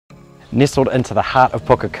Nestled into the heart of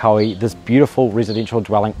Pukekohe, this beautiful residential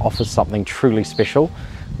dwelling offers something truly special.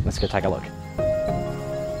 Let's go take a look.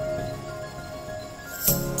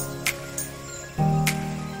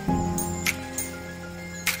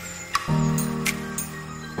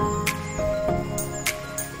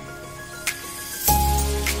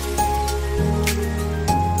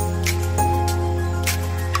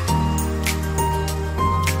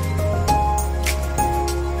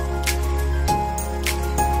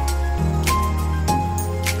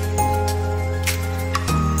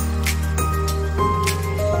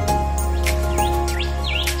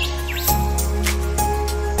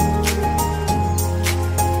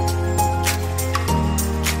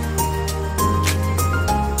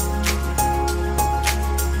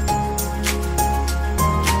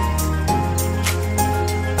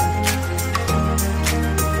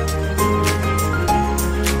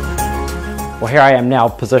 Well, here I am now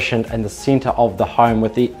positioned in the center of the home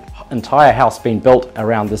with the entire house being built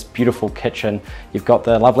around this beautiful kitchen. You've got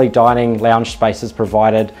the lovely dining lounge spaces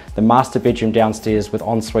provided, the master bedroom downstairs with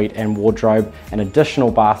ensuite and wardrobe, an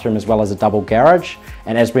additional bathroom as well as a double garage.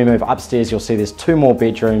 And as we move upstairs, you'll see there's 2 more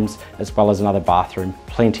bedrooms as well as another bathroom.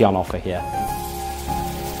 Plenty on offer here.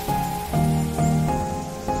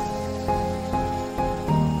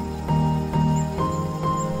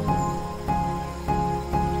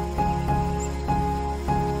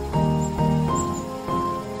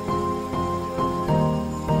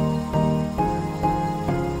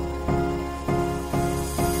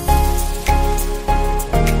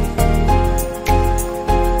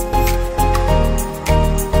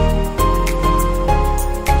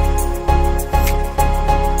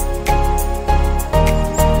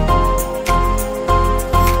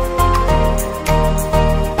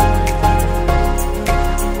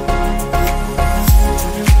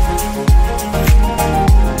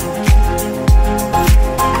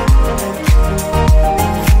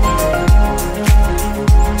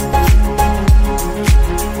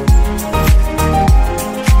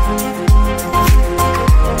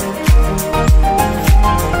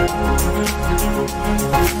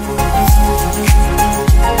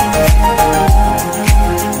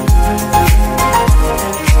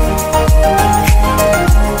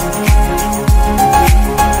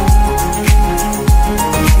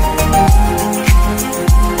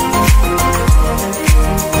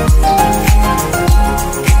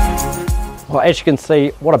 Well, as you can see,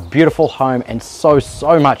 what a beautiful home and so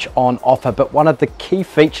much on offer. But one of the key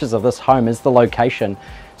features of this home is the location.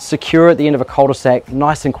 Secure at the end of a cul-de-sac,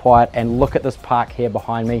 nice and quiet, and look at this park here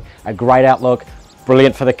behind me. A great outlook,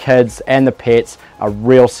 brilliant for the kids and the pets, a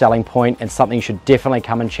real selling point and something you should definitely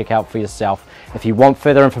come and check out for yourself. If you want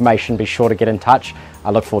further information, be sure to get in touch.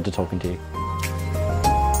 I look forward to talking to you.